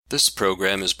This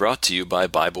program is brought to you by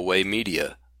Bible Way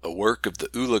Media, a work of the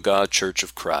Ulaga Church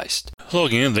of Christ. Hello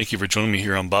again. Thank you for joining me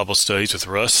here on Bible Studies with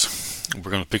Russ.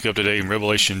 We're going to pick up today in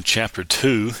Revelation chapter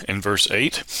 2 and verse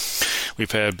 8.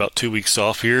 We've had about 2 weeks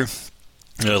off here.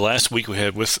 Last week we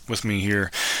had with me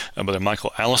here Brother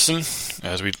Michael Allison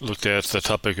as we looked at the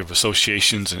topic of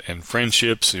associations and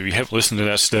friendships. If you haven't listened to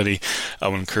that study, I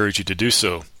would encourage you to do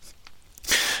so.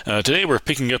 Today we're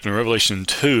picking up in Revelation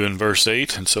 2 and verse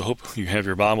 8, and so hope you have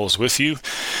your Bibles with you.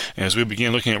 As we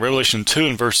begin looking at Revelation 2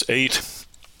 and verse 8,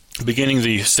 beginning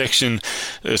the section,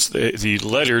 it's the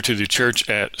letter to the church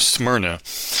at Smyrna.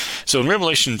 So in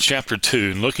Revelation chapter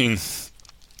 2, looking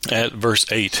at verse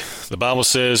 8, the Bible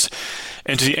says,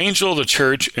 "And to the angel of the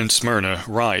church in Smyrna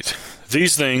write,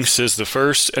 These things says the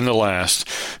first and the last,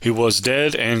 who was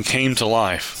dead and came to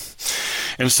life."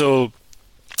 And so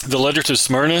the letter to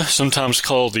Smyrna, sometimes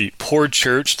called the poor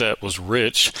church that was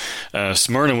rich.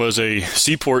 Smyrna was a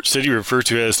seaport city referred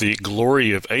to as the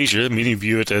glory of Asia. Many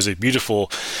view it as a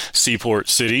beautiful seaport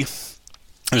city.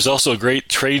 It was also a great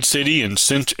trade city and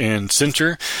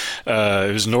center.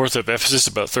 It was north of Ephesus,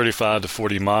 about 35 to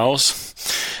 40 miles.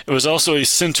 It was also a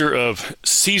center of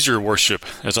Caesar worship.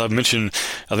 As I've mentioned,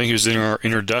 I think it was in our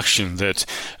introduction, that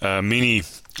many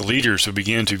leaders who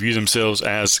began to view themselves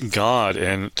as God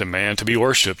and demand to be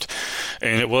worshipped.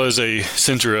 And it was a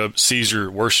center of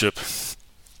Caesar worship.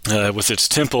 With its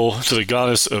temple to the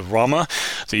goddess of Rama,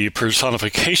 the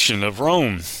personification of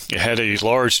Rome. It had a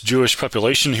large Jewish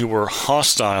population who were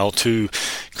hostile to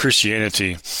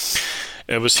Christianity.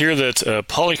 It was here that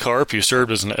Polycarp, who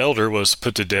served as an elder, was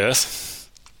put to death.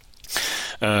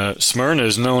 Smyrna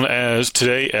is known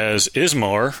today as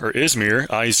Izmir,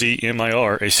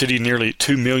 I-Z-M-I-R, a city nearly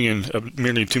 2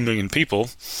 million people.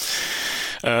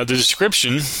 The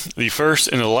description, the first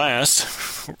and the last,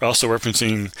 also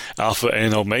referencing Alpha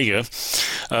and Omega,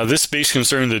 this speaks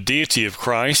concerning the deity of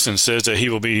Christ and says that he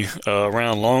will be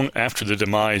around long after the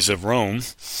demise of Rome.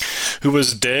 Who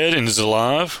was dead and is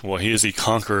alive? Well, he is the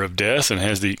conqueror of death and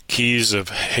has the keys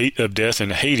of death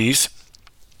and Hades.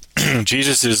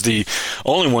 Jesus is the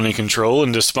only one in control,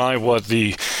 and despite what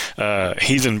the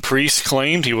heathen priests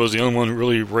claimed, he was the only one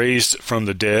really raised from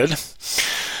the dead.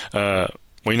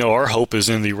 We know our hope is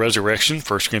in the resurrection,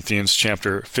 1 Corinthians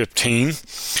chapter 15.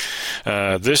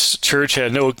 This church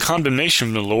had no condemnation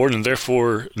from the Lord, and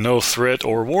therefore no threat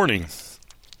or warning.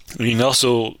 We can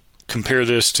also compare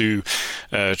this to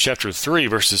chapter 3,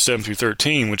 verses 7 through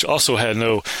 13, which also had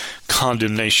no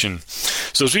condemnation.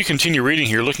 So as we continue reading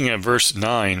here, looking at verse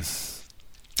 9,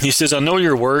 he says, "I know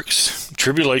your works,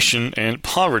 tribulation, and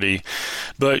poverty,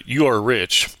 but you are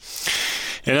rich.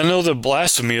 And I know the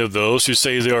blasphemy of those who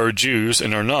say they are Jews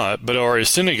and are not, but are a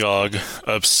synagogue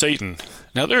of Satan."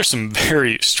 Now there's some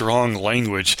very strong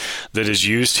language that is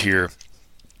used here.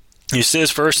 He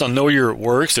says, first, "I know your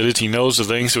works," that is, he knows the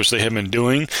things which they have been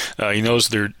doing. He knows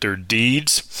their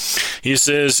deeds. He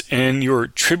says, "And your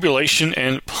tribulation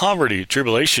and poverty."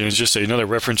 Tribulation is just another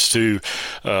reference to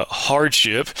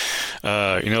hardship.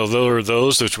 There are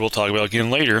those, which we'll talk about again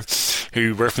later,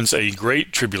 who reference a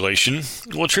great tribulation.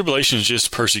 Well, tribulation is just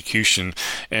persecution.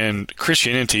 And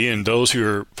Christianity and those who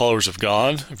are followers of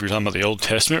God, if you're talking about the Old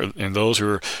Testament, and those who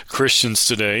are Christians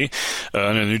today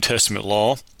under the New Testament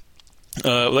law,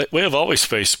 we have always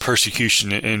faced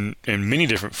persecution in many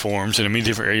different forms and in many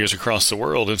different areas across the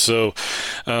world. And so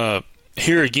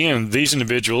here again, these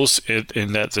individuals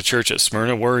in the church at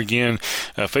Smyrna were again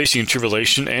facing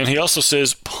tribulation. And he also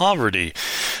says poverty.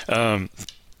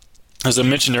 As I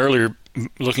mentioned earlier,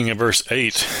 looking at verse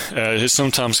 8, it's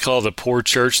sometimes called the poor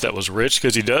church that was rich,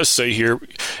 because he does say here,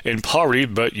 "In poverty,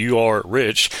 but you are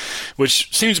rich," which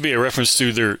seems to be a reference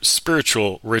to their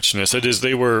spiritual richness. That is,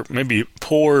 they were maybe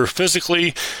poor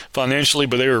physically, financially,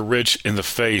 but they were rich in the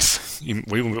faith.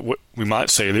 We might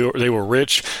say they were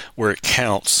rich where it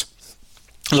counts.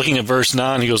 Looking at verse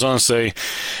 9, he goes on to say,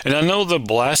 "And I know the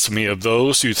blasphemy of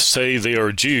those who say they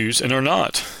are Jews and are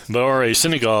not, but are a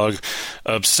synagogue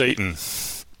of Satan."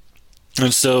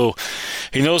 And so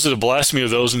he knows that the blasphemy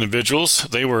of those individuals,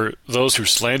 they were those who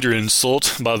slander and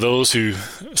insult by those who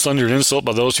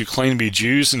claim to be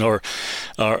Jews and are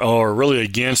really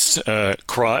against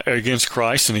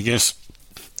Christ and against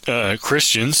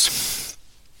Christians.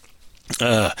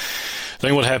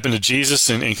 Think what happened to Jesus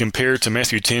and compared to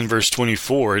Matthew 10, verse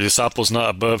 24, a disciple is not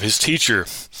above his teacher.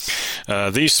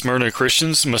 These Smyrna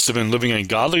Christians must have been living a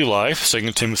godly life.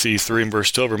 2 Timothy 3 and verse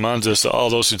 12 reminds us that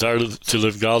all those who desire to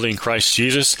live godly in Christ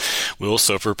Jesus will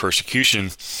suffer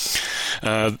persecution.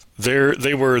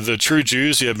 They were the true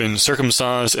Jews who had been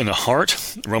circumcised in the heart,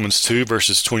 Romans 2,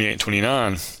 verses 28 and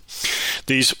 29.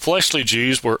 These fleshly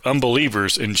Jews were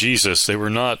unbelievers in Jesus. They were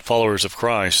not followers of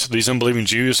Christ. These unbelieving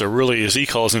Jews are really, as he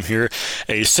calls them here,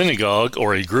 a synagogue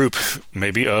or a group,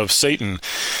 maybe, of Satan.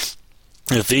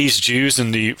 If these Jews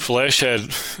in the flesh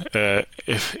had,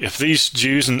 if these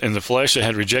Jews in the flesh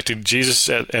had rejected Jesus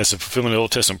as a fulfillment of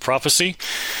Old Testament prophecy,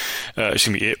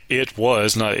 it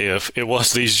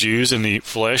was these Jews in the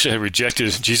flesh that had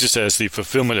rejected Jesus as the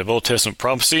fulfillment of Old Testament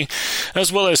prophecy,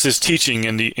 as well as his teaching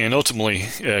and ultimately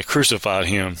crucified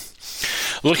him.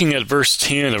 Looking at verse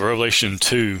 10 of Revelation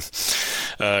 2,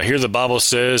 here the Bible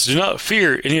says, "Do not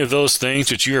fear any of those things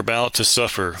that you are about to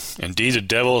suffer. Indeed, the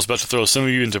devil is about to throw some of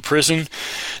you into prison,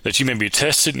 that you may be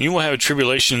tested, and you will have a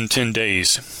tribulation 10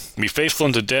 days. Be faithful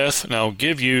unto death, and I will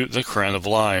give you the crown of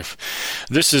life."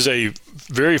 This is a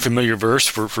very familiar verse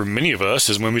for many of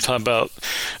us, as when we talk about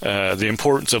the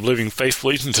importance of living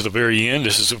faithfully unto the very end.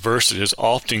 This is a verse that is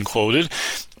often quoted.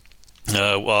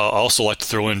 I also like to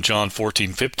throw in John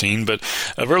 14:15, but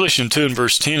Revelation 2 and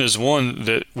verse 10 is one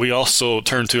that we also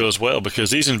turn to as well, because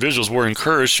these individuals were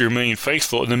encouraged to remain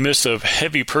faithful in the midst of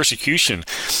heavy persecution,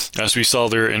 as we saw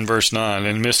there in verse 9,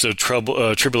 in the midst of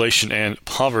tribulation and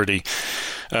poverty.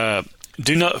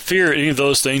 Do not fear any of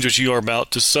those things which you are about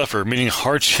to suffer, meaning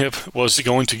hardship was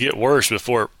going to get worse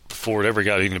before it ever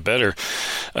got any better.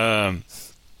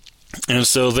 And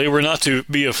so they were not to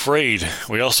be afraid.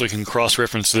 We also can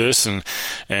cross-reference this, and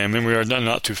remember, we are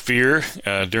not to fear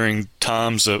during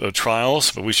times of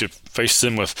trials, but we should face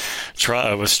them with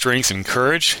strength and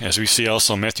courage, as we see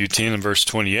also in Matthew 10 and verse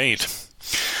 28.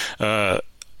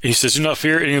 He says, "Do not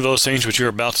fear any of those things which you are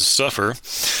about to suffer."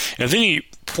 And then he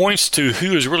points to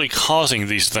who is really causing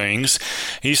these things.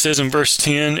 He says in verse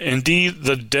 10, "Indeed,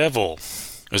 the devil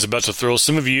is about to throw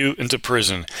some of you into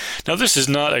prison." Now, this is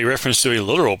not a reference to a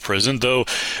literal prison, though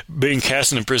being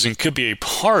cast into prison could be a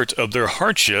part of their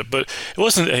hardship, but it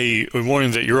wasn't a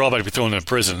warning that you're all about to be thrown into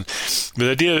prison. But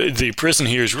the idea of the prison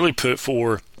here is really put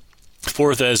forth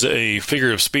as a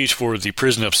figure of speech for the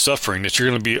prison of suffering, that you're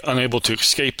going to be unable to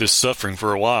escape this suffering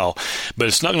for a while, but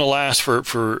it's not going to last for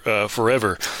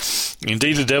forever.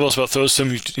 "Indeed, the devil is about to throw some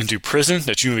of you into prison,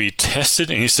 that you may be tested,"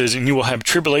 and he says, "and you will have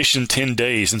tribulation 10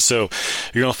 days. And so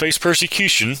you're going to face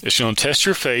persecution. It's going to test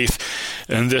your faith,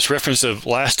 and this reference of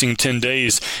lasting 10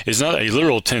 days is not a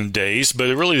literal 10 days, but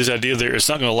it really is the idea that it's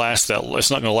not going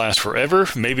to last forever.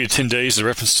 Maybe 10 days is a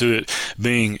reference to it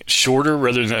being shorter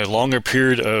rather than a longer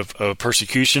period of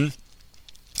persecution.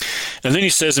 And then he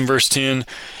says in verse 10,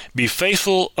 "Be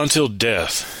faithful until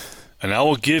death, and I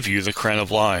will give you the crown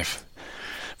of life."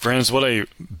 Friends, what a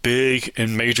big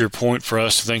and major point for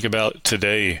us to think about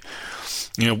today.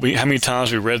 How many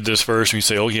times we read this verse and we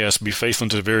say, "Oh yes, be faithful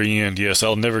unto the very end. Yes,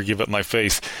 I'll never give up my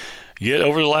faith." Yet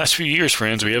over the last few years,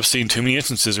 friends, we have seen too many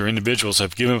instances where individuals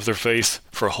have given up their faith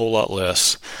for a whole lot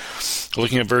less.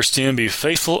 Looking at verse 10, "Be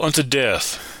faithful unto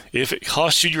death. If it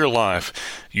costs you your life,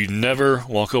 you never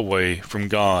walk away from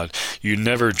God. You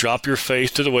never drop your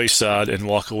faith to the wayside and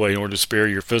walk away in order to spare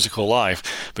your physical life,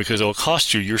 because it will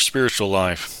cost you your spiritual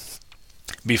life.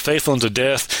 Be faithful unto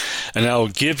death, and I will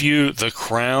give you the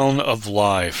crown of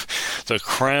life." The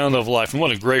crown of life. And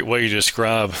what a great way to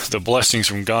describe the blessings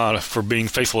from God for being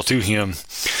faithful to Him.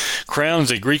 Crown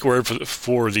is a Greek word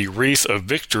for the wreath of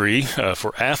victory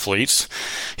for athletes.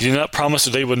 He did not promise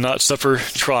that they would not suffer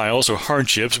trials or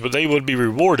hardships, but they would be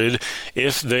rewarded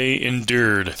if they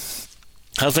endured.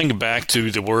 I think back to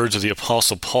the words of the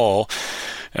Apostle Paul,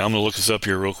 and I'm going to look this up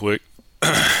here real quick.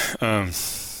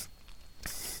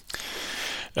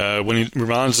 When he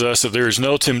reminds us that there is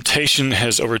no temptation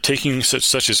has overtaken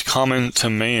such as common to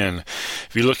man.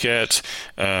 If you look at,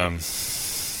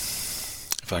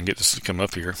 if I can get this to come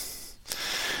up here.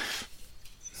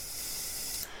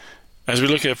 As we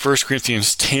look at 1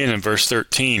 Corinthians 10 and verse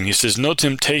 13, he says, "No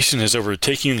temptation has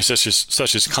overtaken you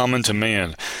such as common to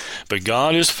man, but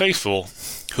God is faithful,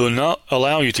 who will not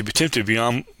allow you to be tempted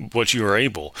beyond what you are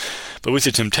able, but with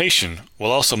the temptation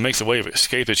will also make the way of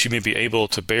escape that you may be able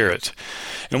to bear it."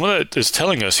 And what it is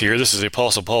telling us here, this is the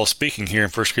Apostle Paul speaking here in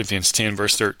 1 Corinthians 10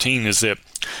 verse 13, is that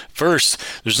first,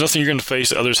 there's nothing you're going to face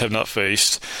that others have not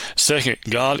faced. Second,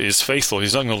 God is faithful.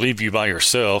 He's not going to leave you by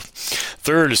yourself.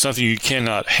 Third, it's something you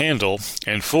cannot handle.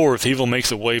 And fourth, He will make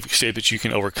the way of escape that you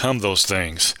can overcome those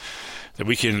things, that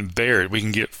we can bear it, we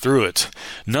can get through it,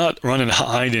 not run and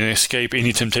hide and escape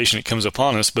any temptation that comes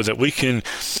upon us, but that we can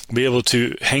be able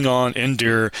to hang on,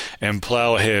 endure, and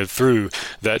plow ahead through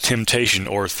that temptation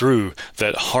or through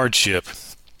that hardship.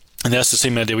 And that's the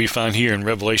same idea we find here in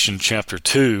Revelation chapter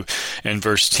 2 and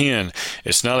verse 10.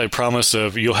 It's not a promise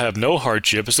of you'll have no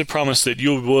hardship. It's a promise that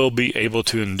you will be able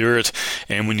to endure it.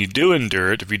 And when you do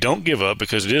endure it, if you don't give up,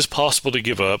 because it is possible to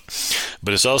give up,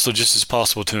 but it's also just as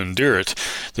possible to endure it,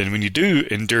 then when you do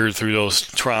endure through those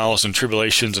trials and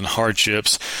tribulations and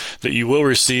hardships, that you will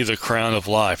receive the crown of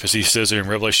life. As he says there in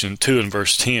Revelation 2 and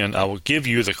verse 10, I will give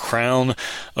you the crown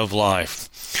of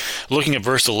life. Looking at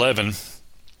verse 11,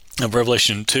 of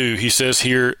Revelation 2, he says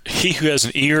here, he who has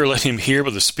an ear, let him hear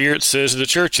what the Spirit says to the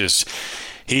churches.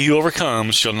 He who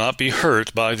overcomes shall not be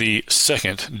hurt by the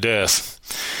second death.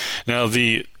 Now,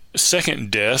 the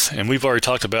second death, and we've already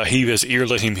talked about he who has ear,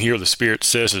 let him hear what the Spirit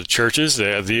says to the churches.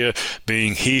 The idea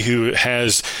being he who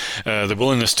has the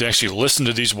willingness to actually listen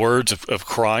to these words of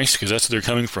Christ, because that's where they're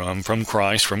coming from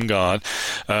Christ, from God.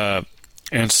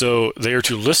 And so they are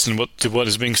to listen to what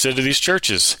is being said to these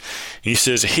churches. He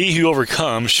says, he who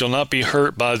overcomes shall not be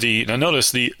hurt by now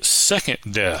notice, the second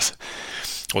death.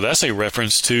 Well, that's a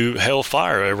reference to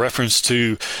hellfire, a reference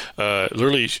to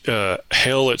literally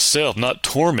hell itself, not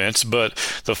torments, but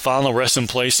the final resting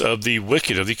place of the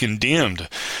wicked, of the condemned.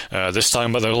 This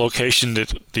time about the location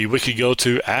that the wicked go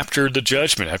to after the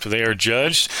judgment. After they are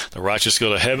judged, the righteous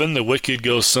go to heaven, the wicked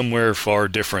go somewhere far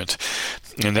different.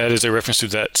 And that is a reference to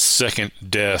that second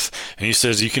death. And he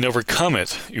says, you can overcome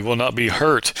it. You will not be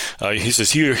hurt. He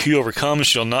says, he who overcomes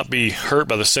shall not be hurt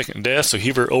by the second death. So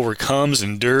whoever overcomes,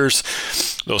 endures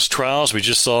those trials we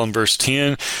just saw in verse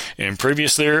 10 and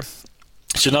previous there,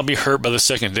 should not be hurt by the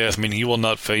second death, meaning he will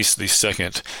not face the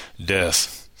second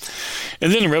death.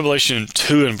 And then in Revelation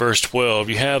 2 and verse 12,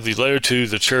 you have the letter to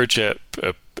the church at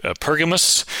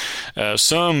Pergamos.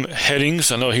 Some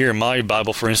headings, I know here in my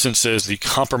Bible, for instance, says the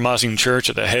compromising church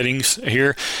at the headings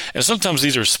here. And sometimes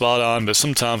these are spot on, but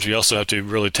sometimes we also have to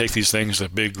really take these things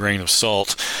with a big grain of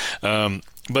salt.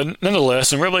 But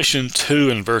nonetheless, in Revelation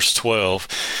 2 and verse 12,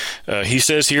 he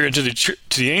says here, to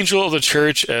the angel of the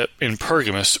church in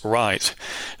Pergamos, write,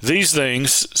 these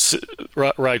things,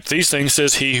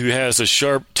 says he who has a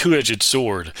sharp two-edged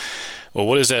sword. Well,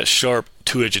 what is that sharp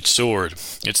two-edged sword?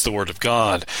 It's the Word of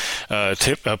God.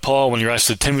 Paul, when he writes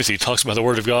to Timothy, talks about the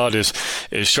Word of God is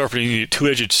sharpening a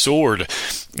two-edged sword.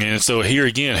 And so here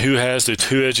again, who has the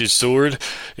two-edged sword?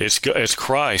 It's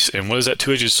Christ. And what does that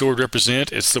two-edged sword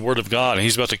represent? It's the Word of God, and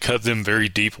he's about to cut them very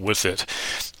deep with it.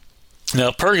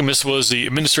 Now, Pergamos was the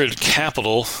administrative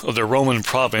capital of the Roman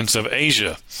province of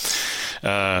Asia.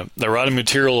 The writing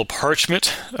material of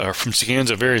parchment from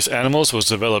skins of various animals was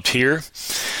developed here.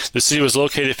 The city was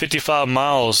located 55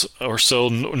 miles or so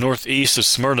northeast of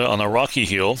Smyrna on a rocky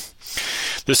hill.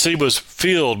 The city was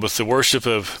filled with the worship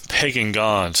of pagan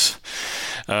gods.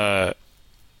 Let's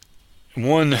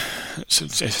see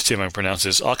if I can pronounce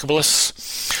this,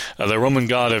 Archelaus, the Roman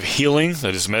god of healing,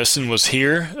 that is medicine, was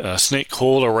here. A snake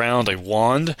coiled around a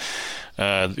wand.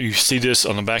 You see this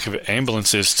on the back of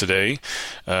ambulances today.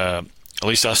 At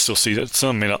least I still see that.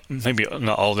 Some maybe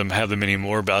not all of them have them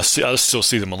anymore, but I still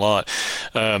see them a lot.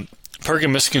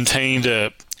 Pergamos contained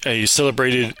a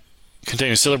celebrated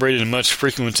and much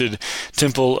frequented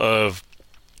temple of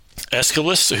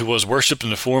Aeschylus, who was worshipped in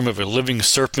the form of a living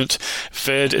serpent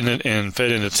fed in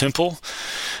the temple.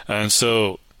 And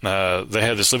so they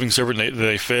had this living serpent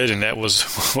they fed, and that was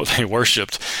what they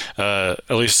worshipped, at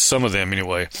least some of them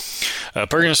anyway.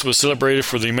 Pergamos was celebrated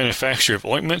for the manufacture of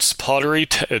ointments, pottery,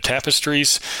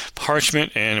 tapestries,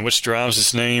 parchment, and which derives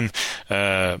its name,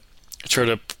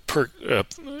 Charta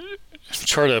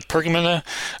Pergamena,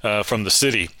 from the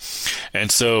city.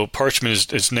 And so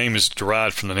parchment, its name is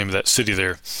derived from the name of that city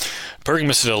there.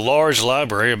 Pergamos had a large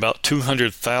library, about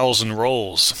 200,000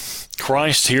 rolls.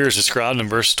 Christ here is described in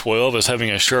verse 12 as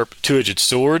having a sharp two-edged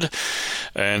sword,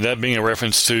 and that being a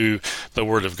reference to the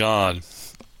Word of God.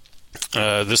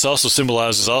 This also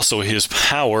symbolizes his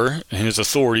power and his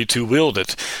authority to wield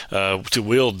it, to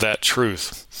wield that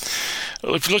truth.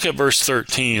 If you look at verse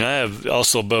 13, I have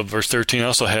also above verse 13, I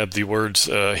also have the words,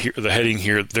 here, the heading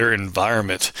here, their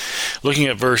environment. Looking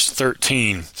at verse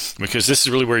 13, because this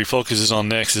is really where he focuses on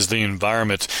next, is the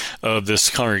environment of this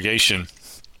congregation.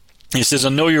 He says, I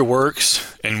know your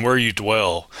works and where you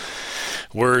dwell,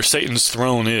 where Satan's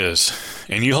throne is,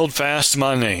 and you hold fast to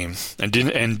my name, and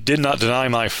did not deny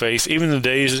my faith, even in the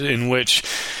days in which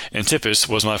Antipas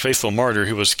was my faithful martyr,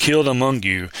 who was killed among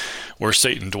you, where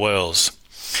Satan dwells.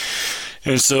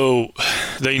 And so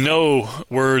they know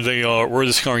where they are, where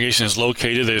this congregation is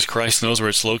located. As Christ knows where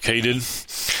it's located.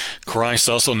 Christ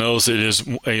also knows it is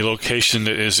a location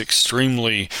that is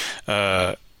extremely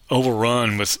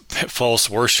overrun with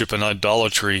false worship and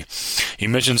idolatry. He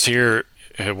mentions here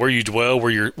where you dwell,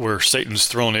 where Satan's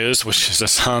throne is, which is a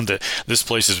sign that this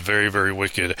place is very, very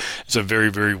wicked. It's a very,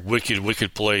 very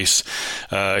wicked place.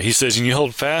 He says, and you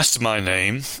hold fast to my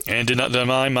name, and did not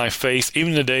deny my faith,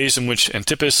 even the days in which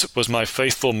Antipas was my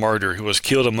faithful martyr, who was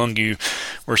killed among you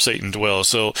where Satan dwells.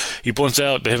 So he points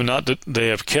out they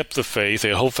have kept the faith,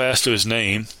 they hold fast to his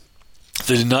name.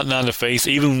 They did not deny the faith,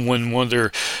 even when one of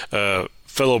their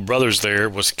fellow brothers there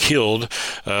was killed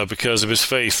because of his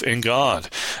faith in God.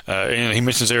 And he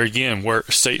mentions there again where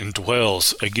Satan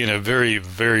dwells. Again, a very,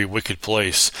 very wicked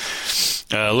place.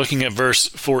 Looking at verse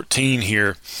 14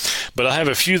 here, but I have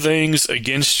a few things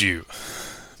against you,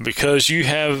 because you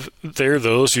have there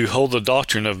those who hold the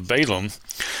doctrine of Balaam,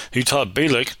 who taught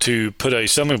Balak to put a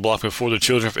stumbling block before the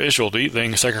children of Israel to eat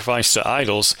things sacrificed to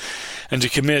idols, and to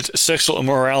commit sexual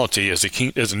immorality, as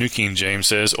the New King James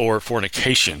says, or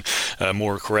fornication,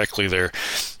 more correctly there.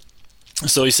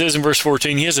 So he says in verse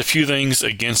 14, he has a few things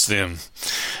against them.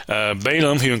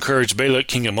 Balaam, who encouraged Balak,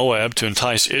 king of Moab, to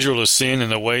entice Israel to sin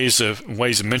in the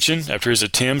ways mentioned after his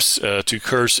attempts to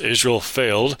curse Israel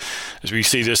failed. As we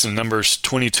see this in Numbers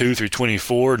 22 through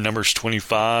 24, Numbers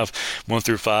 25, 1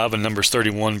 through 5, and Numbers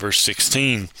 31, verse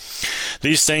 16.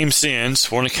 These same sins,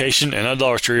 fornication and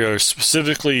idolatry, are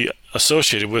specifically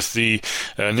associated with the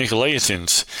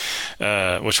Nicolaitans,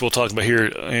 which we'll talk about here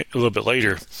a little bit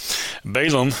later.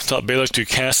 Balaam taught Balak to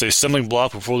cast a stumbling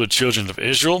block before the children of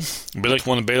Israel. Balak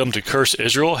wanted Balaam to curse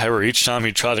Israel. However, each time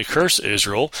he tried to curse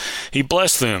Israel, he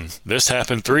blessed them. This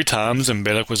happened 3 times, and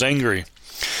Balak was angry.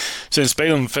 Since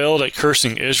Balaam failed at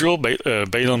cursing Israel,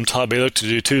 Balaam taught Balak to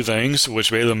do 2 things,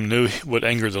 which Balaam knew would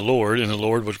anger the Lord, and the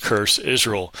Lord would curse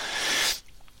Israel.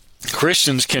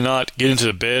 Christians cannot get into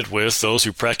the bed with those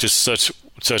who practice such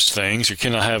things. You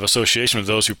cannot have association with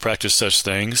those who practice such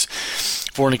things.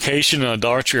 Fornication and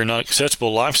idolatry are not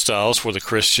acceptable lifestyles for the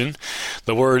Christian.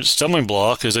 The word stumbling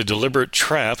block is a deliberate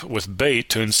trap with bait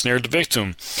to ensnare the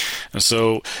victim. And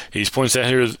so he points out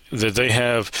here that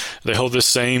they hold this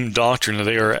same doctrine, that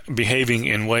they are behaving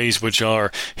in ways which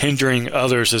are hindering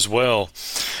others as well.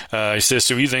 He says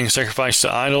to eat things sacrificed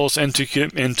to idols and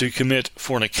to commit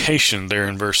fornication there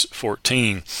in verse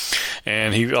 14.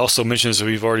 And he also mentions, that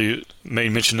we've already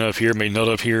made note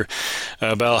of here,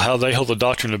 about how they hold the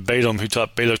doctrine of Balaam, who taught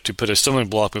Balak to put a stumbling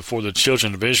block before the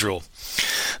children of Israel.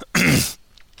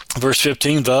 Verse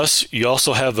 15, thus you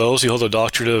also have those who hold the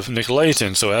doctrine of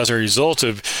Nicolaitans. So as a result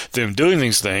of them doing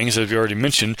these things, as we already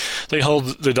mentioned, they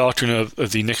hold the doctrine of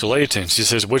the Nicolaitans. He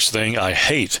says, which thing I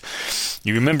hate.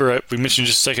 You remember, we mentioned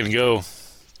just a second ago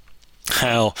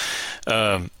how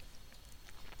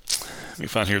let me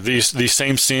find here. These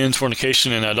same sins,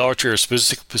 fornication and idolatry, are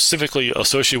specifically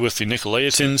associated with the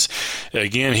Nicolaitans.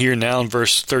 Again, here now in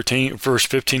verse 15,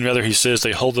 he says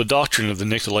they hold the doctrine of the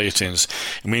Nicolaitans,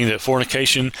 meaning that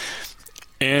fornication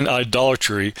and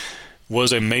idolatry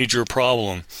was a major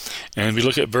problem. And we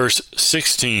look at verse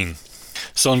 16.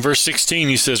 So in verse 16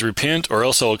 he says, repent, or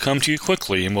else I will come to you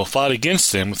quickly, and will fight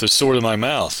against them with the sword of my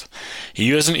mouth. He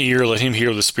who has an ear, let him hear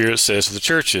what the Spirit says to the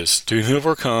churches. To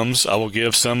whoever comes, I will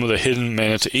give some of the hidden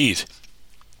manna to eat.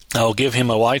 I will give him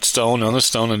a white stone, and on the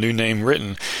stone a new name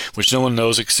written, which no one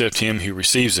knows except him who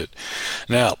receives it.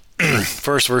 Now,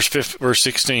 first verse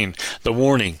 16, the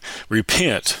warning,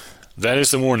 repent. That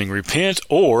is the warning. Repent,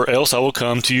 or else I will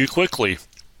come to you quickly.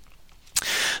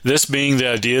 This being the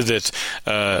idea that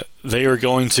they are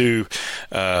going to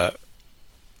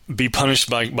be punished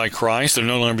by Christ. They're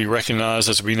no longer be recognized,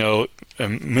 as we know,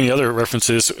 many other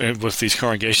references with these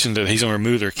congregations, that he's going to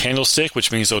remove their candlestick,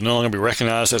 which means they'll no longer be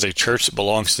recognized as a church that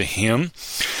belongs to him.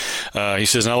 He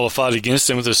says, and I will fight against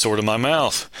them with the sword of my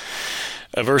mouth.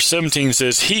 Verse 17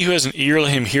 says, he who has an ear,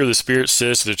 let him hear the Spirit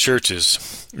says to the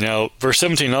churches. Now, verse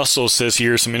 17 also says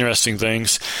here some interesting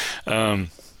things.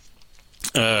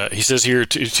 He says here,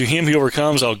 to him who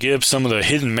overcomes, I'll give some of the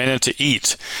hidden manna to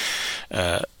eat.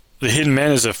 The hidden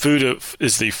manna is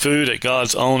the food at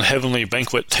God's own heavenly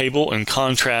banquet table, in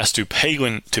contrast to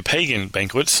pagan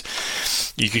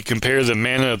banquets. You could compare the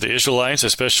manna of the Israelites, a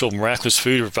special miraculous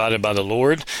food provided by the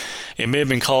Lord. It may have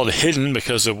been called hidden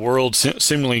because the world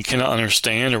seemingly cannot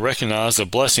understand or recognize the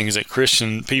blessings that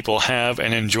Christian people have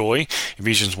and enjoy.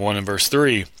 Ephesians 1 and verse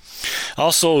 3.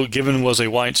 Also given was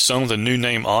a white stone with a new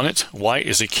name on it. White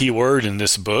is a key word in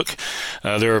this book.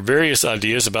 There are various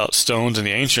ideas about stones in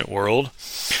the ancient world.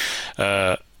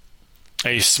 A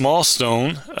small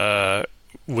stone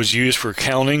was used for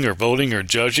counting or voting or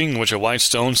judging, in which a white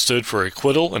stone stood for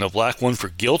acquittal and a black one for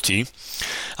guilty.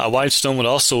 A white stone would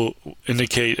also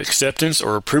indicate acceptance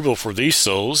or approval for these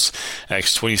souls.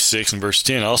 Acts 26 and verse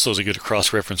 10 also is a good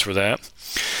cross-reference for that.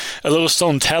 A little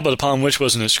stone tablet upon which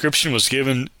was an inscription was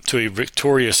given to a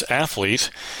victorious athlete,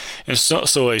 and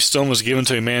so a stone was given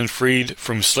to a man freed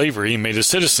from slavery and made a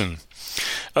citizen.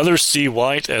 Others see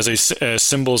white as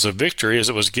symbols of victory, as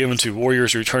it was given to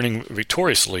warriors returning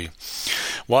victoriously.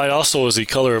 White also is the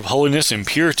color of holiness and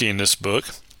purity in this book.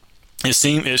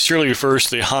 It surely refers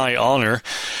to the high honor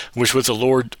which the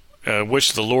Lord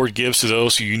gives to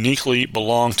those who uniquely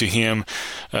belong to Him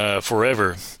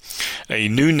forever. A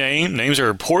new name. Names are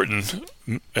important,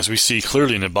 as we see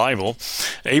clearly in the Bible.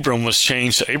 Abram was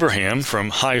changed to Abraham, from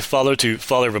high father to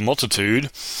father of a multitude.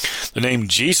 The name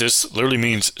Jesus literally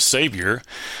means Savior.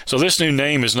 So this new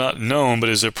name is not known, but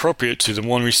is appropriate to the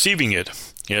one receiving it.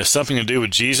 It has something to do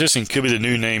with Jesus and could be the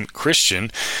new name Christian.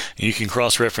 You can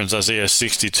cross-reference Isaiah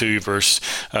 62 verse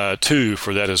 2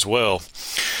 for that as well.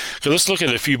 So let's look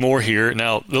at a few more here.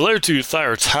 Now, the letter to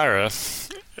Thyatira,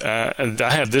 I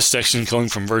have this section going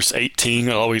from verse 18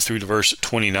 all the way through to verse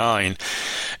 29.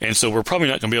 And so we're probably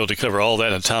not going to be able to cover all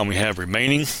that in the time we have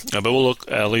remaining, but we'll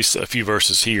look at least a few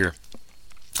verses here.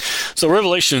 So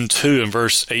Revelation 2 and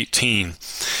verse 18.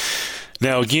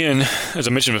 Now again, as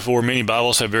I mentioned before, many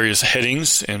Bibles have various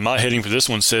headings, and my heading for this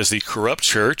one says the corrupt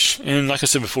church. And like I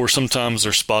said before, sometimes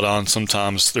they're spot on,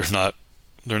 sometimes they're not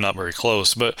very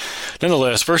close. But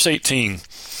nonetheless, verse 18.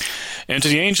 And to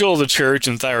the angel of the church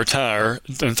in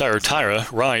Thyatira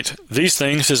write, These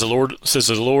things says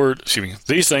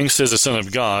these things says the Son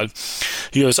of God,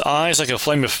 who has eyes like a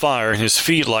flame of fire, and his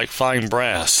feet like fine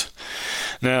brass.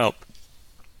 Now,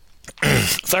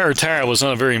 Thyatira was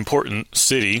not a very important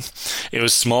city. It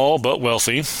was small but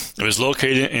wealthy. It was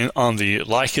located on the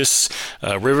Lycus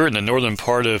River in the northern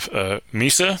part of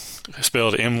Mysia,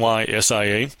 spelled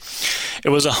Mysia. It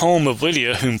was a home of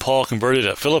Lydia, whom Paul converted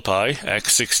at Philippi,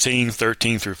 Acts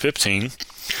 16:13 through 15.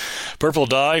 Purple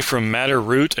dye from madder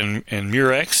root and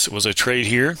murex was a trade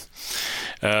here.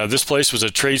 This place was a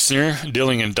trade center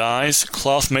dealing in dyes,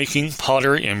 cloth making,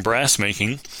 pottery, and brass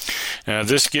making.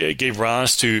 This gave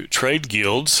rise to trade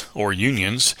guilds or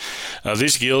unions.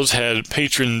 These guilds had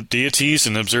patron deities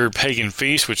and observed pagan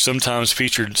feasts, which sometimes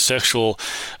featured sexual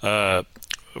actions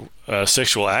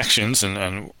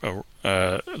and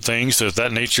things of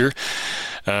that nature.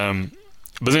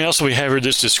 But then also we have here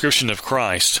this description of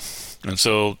Christ. And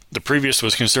so the previous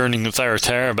was concerning the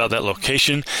Thyatira, about that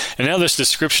location, and now this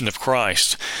description of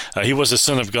Christ. He was the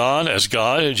Son of God. As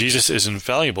God, Jesus is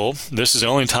infallible. This is the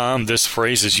only time this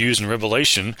phrase is used in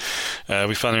Revelation.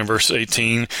 We find it in verse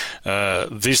 18.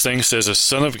 These things says a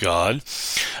Son of God,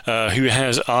 who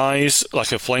has eyes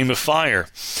like a flame of fire.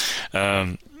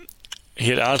 He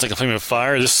had eyes like a flame of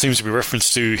fire. This seems to be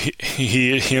reference to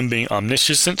him being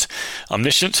omniscient.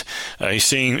 He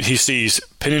sees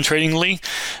penetratingly.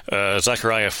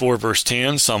 Zechariah 4 verse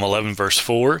 10, Psalm 11 verse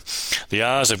 4. The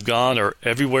eyes of God are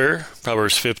everywhere.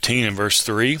 Proverbs 15 and verse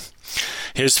 3.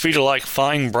 His feet are like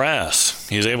fine brass.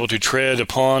 He is able to tread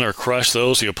upon or crush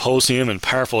those who oppose him in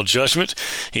powerful judgment.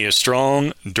 He is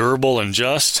strong, durable, and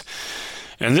just.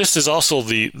 And this is also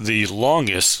the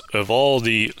longest of all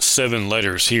the 7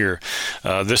 letters here,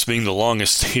 this being the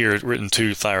longest here written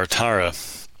to Thyatira.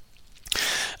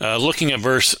 Looking at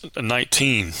verse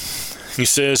 19, he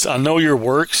says, I know your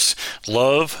works,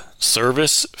 love,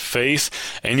 service, faith,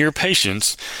 and your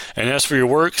patience, and as for your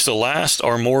works, the last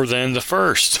are more than the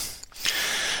first.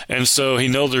 And so he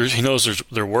knows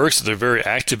their works, they're very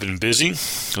active and busy.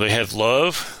 They had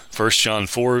love. 1 John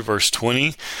 4, verse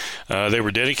 20, they were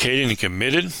dedicated and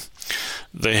committed.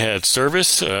 They had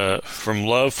service. From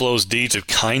love flows deeds of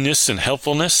kindness and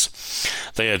helpfulness.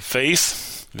 They had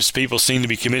faith. These people seemed to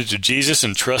be committed to Jesus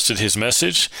and trusted his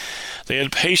message. They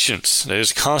had patience. That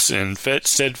is constant and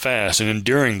steadfast and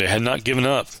enduring. They had not given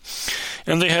up.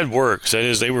 And they had works. That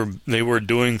is, they were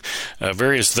doing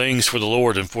various things for the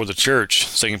Lord and for the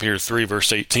church. 2 Peter 3,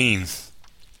 verse 18.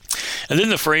 And then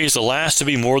the phrase, the last to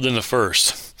be more than the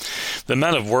first. The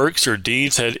amount of works or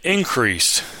deeds had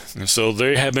increased, and so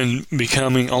they have been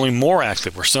becoming only more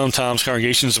active, where sometimes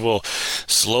congregations will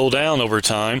slow down over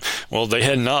time. Well, they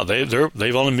had not.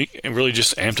 They've only really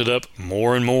just amped it up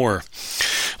more and more.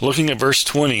 Looking at verse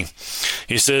 20,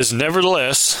 he says,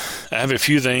 Nevertheless, I have a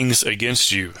few things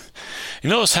against you. You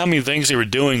notice how many things they were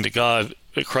doing that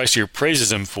Christ here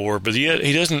praises them for, but yet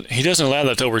he doesn't allow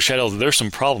that to overshadow that there's some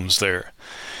problems there.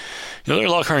 There are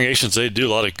a lot of congregations, they do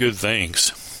a lot of good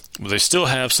things, but they still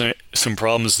have some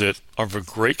problems that are of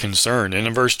great concern. And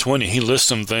in verse 20, he lists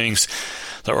some things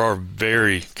that are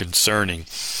very concerning.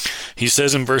 He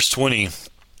says in verse 20,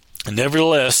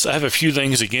 "Nevertheless, I have a few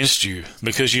things against you,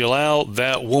 because you allow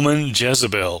that woman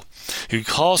Jezebel, who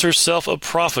calls herself a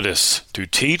prophetess, to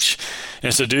teach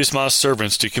and seduce my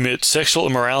servants to commit sexual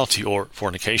immorality," or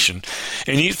fornication,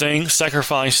 "and eat things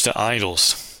sacrificed to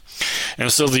idols."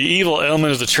 And so the evil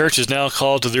element of the church is now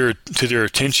called to their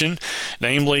attention.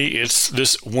 Namely, it's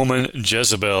this woman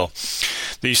Jezebel.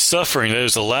 The suffering that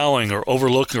is allowing or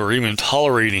overlooking or even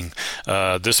tolerating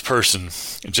this person.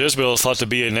 Jezebel is thought to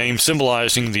be a name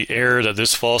symbolizing the error that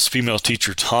this false female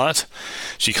teacher taught.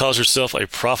 She calls herself a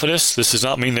prophetess. This does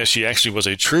not mean that she actually was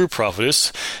a true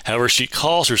prophetess. However, she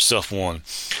calls herself one.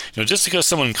 Just because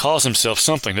someone calls himself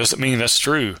something doesn't mean that's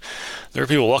true. There are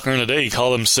people walking around today who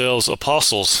call themselves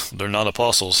apostles. They're not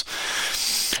apostles.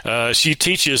 She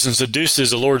teaches and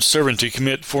seduces the Lord's servant to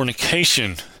commit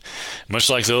fornication, much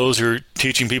like those who are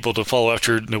teaching people to follow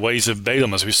after the ways of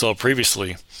Balaam, as we saw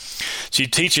previously. She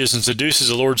teaches and seduces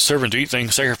the Lord's servant to eat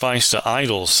things sacrificed to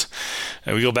idols.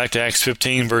 And we go back to Acts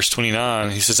 15, verse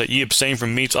 29. He says that ye abstain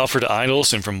from meats offered to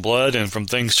idols, and from blood, and from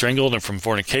things strangled, and from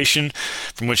fornication,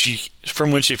 from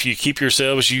which if you keep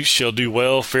yourselves, you shall do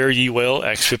well, fare ye well.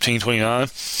 Acts 15:29.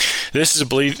 This is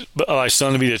believed by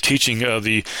some to be the teaching of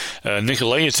the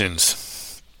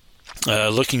Nicolaitans.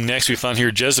 Looking next, we find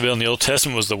here Jezebel in the Old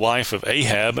Testament was the wife of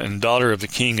Ahab and daughter of the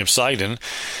king of Sidon.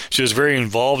 She was very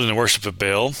involved in the worship of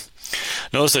Baal.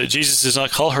 Notice that Jesus does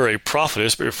not call her a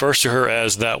prophetess, but refers to her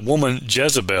as that woman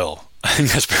Jezebel. I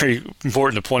think that's very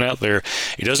important to point out there.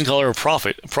 He doesn't call her a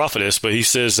prophetess, but he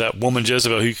says that woman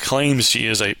Jezebel who claims she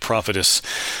is a prophetess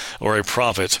or a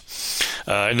prophet.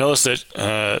 Notice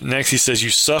that next he says you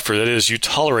suffer, that is, you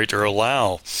tolerate or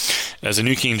allow. As the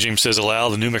New King James says allow,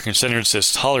 the New American Standard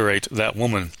says tolerate that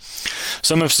woman.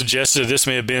 Some have suggested this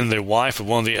may have been the wife of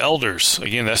one of the elders.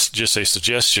 Again, that's just a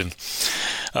suggestion.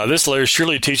 This letter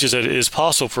surely teaches that it is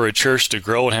possible for a church to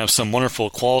grow and have some wonderful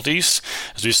qualities,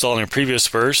 as we saw in a previous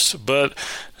verse, but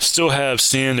still have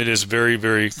sin that is very,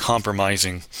 very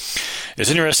compromising. It's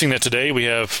interesting that today we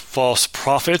have false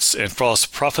prophets and false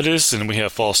prophetess, and we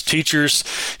have false teachers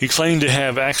who claim to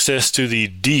have access to the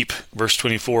deep, verse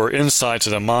 24, insights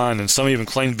of the mind, and some even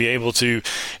claim to be able to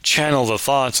channel the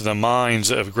thoughts of the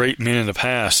minds of great men in the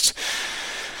past.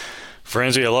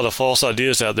 Friends, we have a lot of false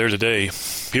ideas out there today.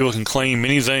 People can claim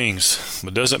many things,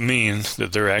 but doesn't mean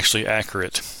that they're actually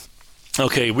accurate.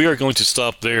 Okay, we are going to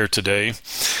stop there today.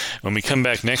 When we come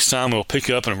back next time, we'll pick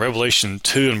up in Revelation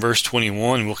 2 and verse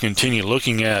 21, and we'll continue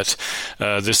looking at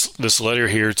this letter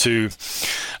here to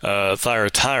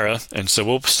Thyatira. And so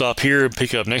we'll stop here and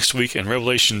pick up next week in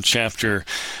Revelation chapter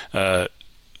 2.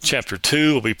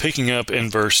 We'll be picking up in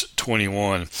verse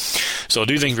 21. So I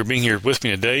do thank you for being here with me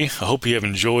today. I hope you have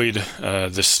enjoyed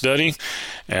this study,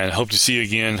 and I hope to see you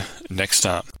again next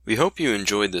time. We hope you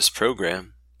enjoyed this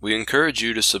program. We encourage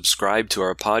you to subscribe to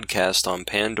our podcast on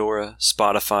Pandora,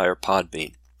 Spotify, or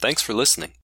Podbean. Thanks for listening.